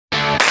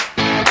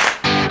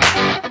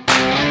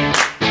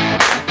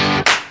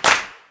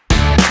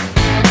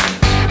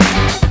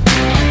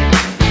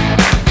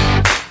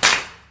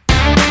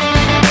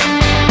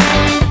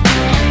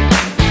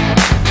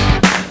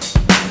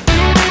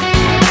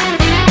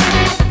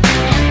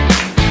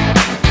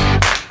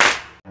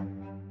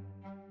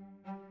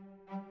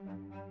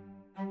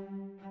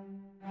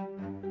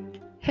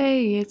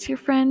Hey, it's your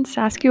friend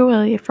Saskia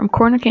Willie from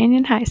Corner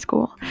Canyon High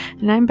School,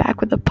 and I'm back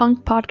with a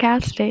punk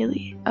podcast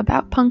daily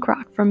about punk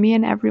rock from me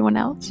and everyone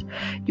else.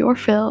 Your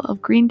fill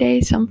of Green Day,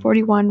 Sum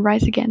 41,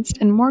 Rise Against,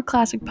 and more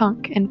classic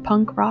punk and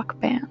punk rock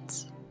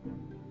bands.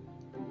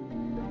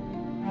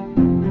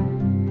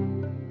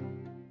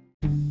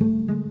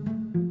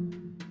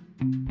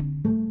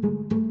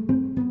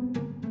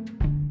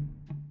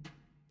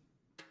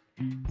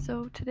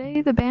 So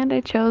today the band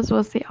I chose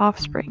was The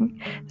Offspring.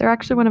 They're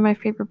actually one of my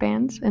favorite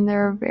bands, and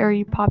they're a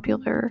very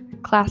popular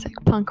classic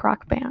punk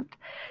rock band.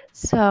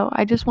 So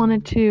I just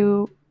wanted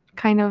to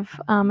kind of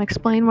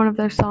explain one of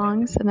their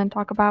songs and then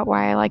talk about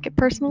why I like it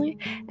personally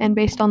and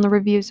based on the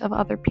reviews of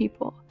other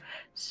people.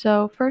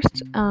 So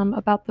first,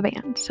 about the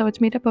band. So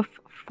it's made up of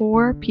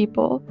 4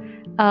 people,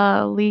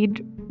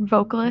 lead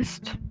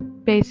vocalist,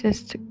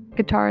 bassist,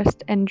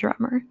 guitarist, and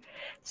drummer.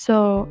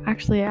 So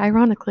actually,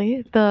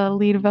 ironically, the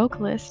lead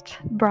vocalist,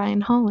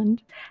 Brian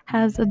Holland,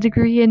 has a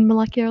degree in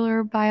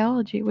molecular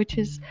biology, which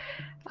is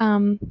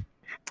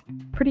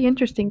pretty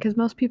interesting because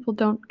most people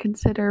don't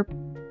consider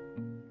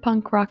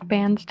punk rock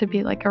bands to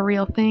be like a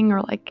real thing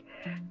or like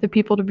the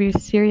people to be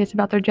serious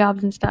about their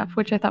jobs and stuff,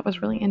 which I thought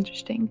was really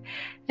interesting.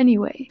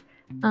 Anyway,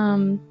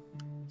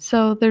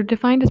 so they're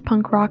defined as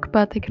punk rock,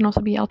 but they can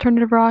also be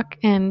alternative rock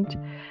and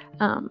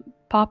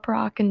pop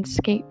rock and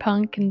skate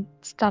punk and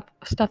stuff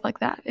like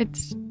that.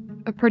 It's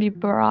a pretty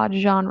broad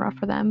genre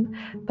for them,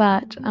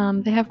 but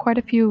they have quite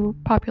a few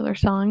popular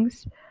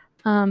songs,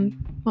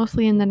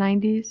 mostly in the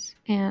 90s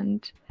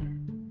and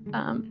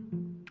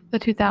the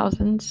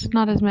 2000s,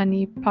 not as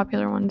many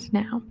popular ones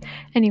now.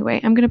 Anyway,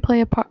 I'm going to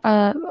play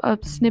a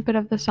snippet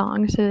of the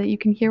song so that you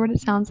can hear what it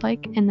sounds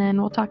like, and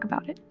then we'll talk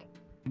about it.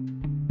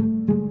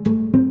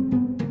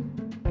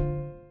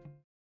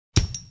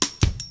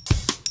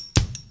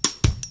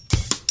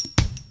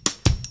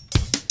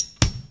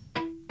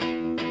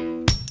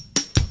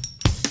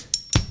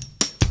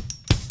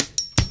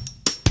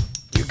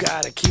 You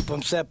gotta keep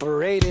them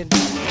separated.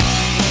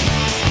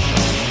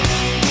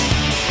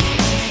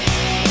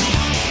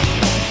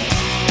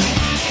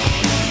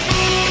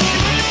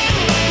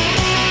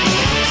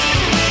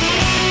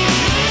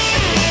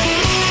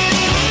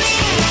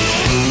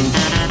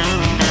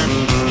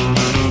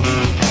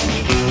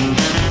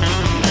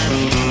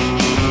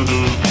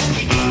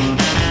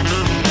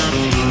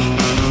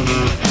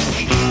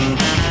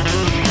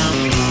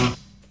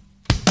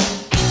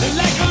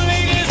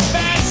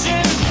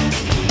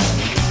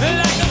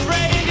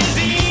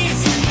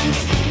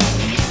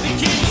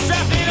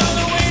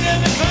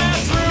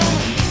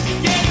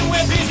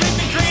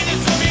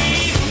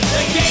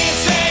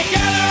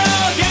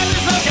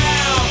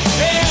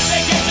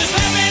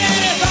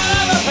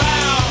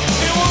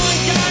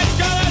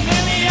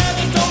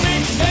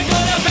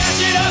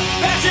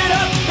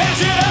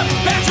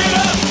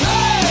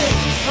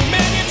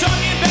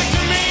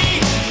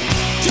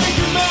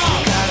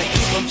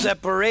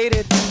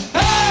 Separated.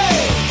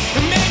 Hey,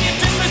 the man you're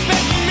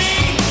disrespecting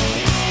me.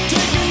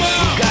 Take him out.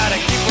 You gotta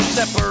keep them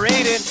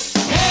separated.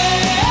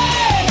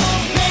 Hey,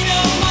 don't pay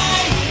no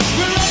mind.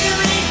 We're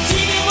under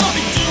 18 and won't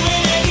be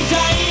doing any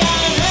time.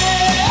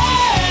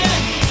 Hey,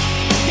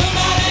 come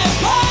out and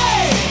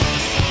play.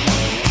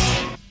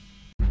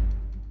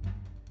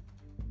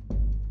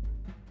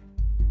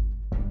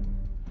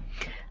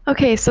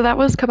 Okay, so that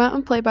was Come Out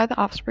and Play by The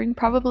Offspring,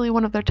 probably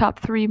one of their top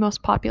 3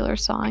 most popular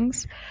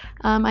songs.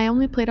 I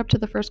only played up to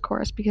the first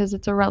chorus because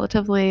it's a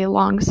relatively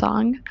long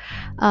song,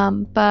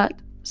 but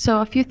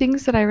so a few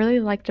things that I really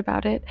liked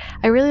about it.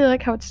 I really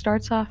like how it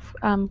starts off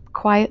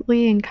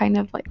quietly and kind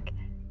of like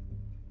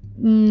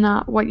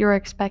not what you're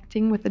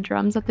expecting with the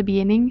drums at the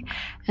beginning,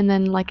 and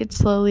then like it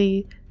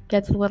slowly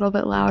gets a little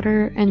bit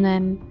louder, and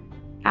then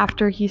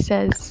after he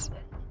says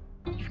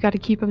you've got to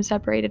keep them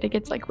separated, it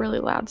gets like really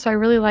loud. So I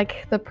really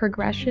like the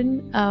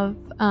progression of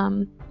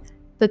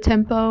the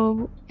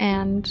tempo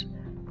and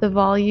the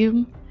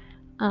volume,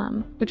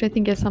 which I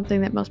think is something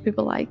that most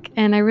people like.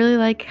 And I really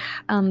like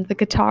the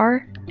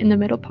guitar in the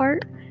middle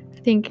part. I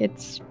think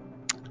it's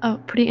a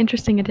pretty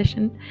interesting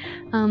addition.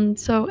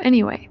 So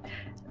anyway,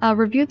 a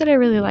review that I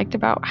really liked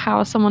about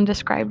how someone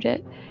described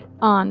it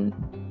on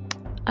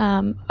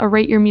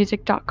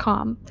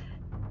rateyourmusic.com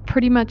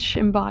pretty much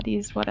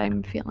embodies what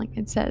I'm feeling.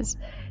 It says,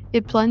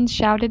 it blends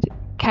shouted,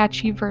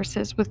 catchy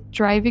verses with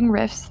driving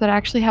riffs that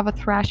actually have a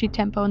thrashy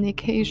tempo and the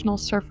occasional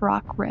surf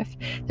rock riff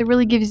that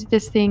really gives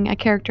this thing a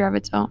character of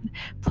its own.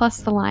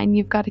 Plus the line,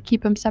 you've got to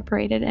keep them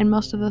separated, and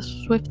most of the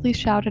swiftly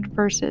shouted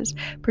verses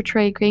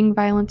portray gang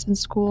violence in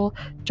school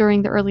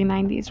during the early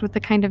 90s with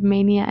the kind of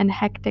mania and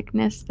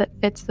hecticness that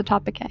fits the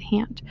topic at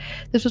hand.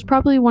 This was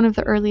probably one of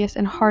the earliest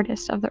and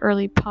hardest of the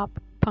early pop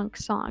punk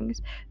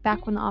songs,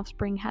 back when The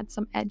Offspring had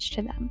some edge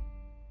to them.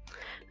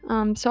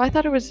 So I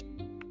thought it was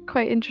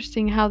quite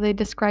interesting how they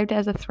described it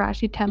as a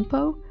thrashy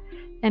tempo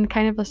and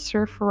kind of a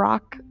surf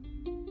rock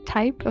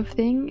type of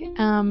thing.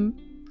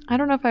 I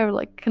don't know if I would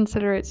like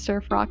consider it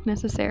surf rock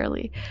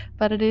necessarily,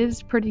 but it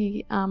is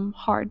pretty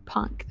hard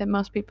punk that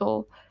most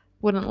people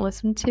wouldn't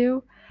listen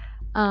to.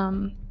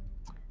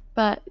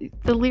 But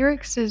the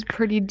lyrics is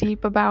pretty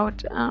deep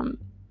about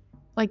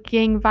like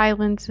gang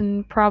violence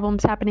and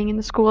problems happening in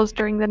the schools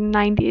during the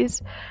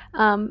 90s,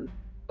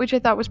 which I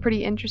thought was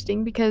pretty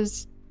interesting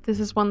because this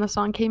is when the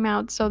song came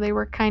out, so they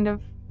were kind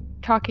of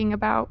talking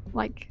about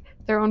like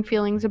their own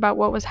feelings about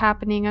what was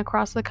happening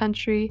across the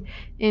country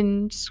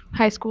in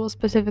high school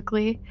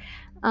specifically.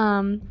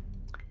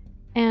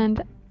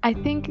 And I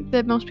think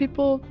that most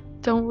people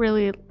don't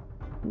really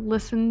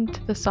listen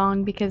to the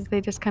song because they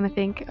just kind of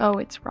think, oh,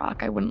 it's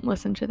rock, I wouldn't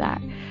listen to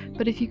that.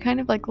 But if you kind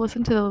of like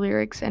listen to the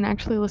lyrics and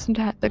actually listen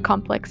to the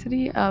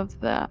complexity of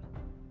the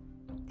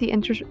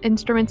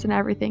instruments and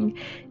everything,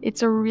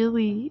 it's a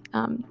really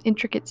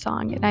intricate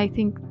song, and I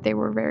think they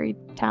were very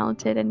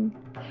talented and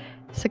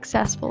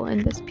successful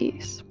in this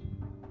piece.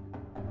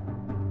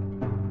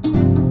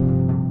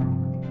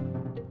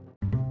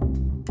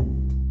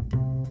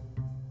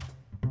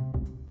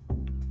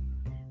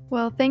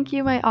 Well, thank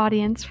you, my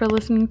audience, for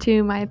listening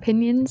to my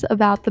opinions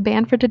about the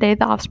band for today,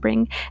 The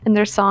Offspring, and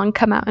their song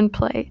Come Out and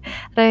Play.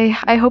 And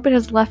I hope it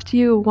has left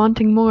you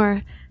wanting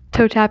more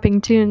toe-tapping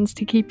tunes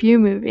to keep you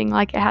moving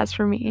like it has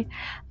for me.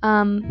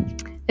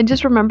 And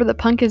just remember that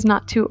punk is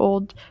not too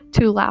old,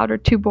 too loud, or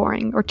too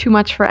boring, or too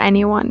much for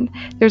anyone.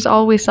 There's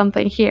always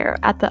something here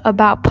at the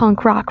About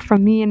Punk Rock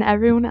from Me and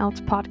Everyone Else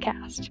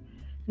podcast.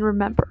 And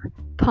remember,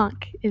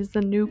 punk is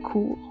the new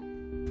cool.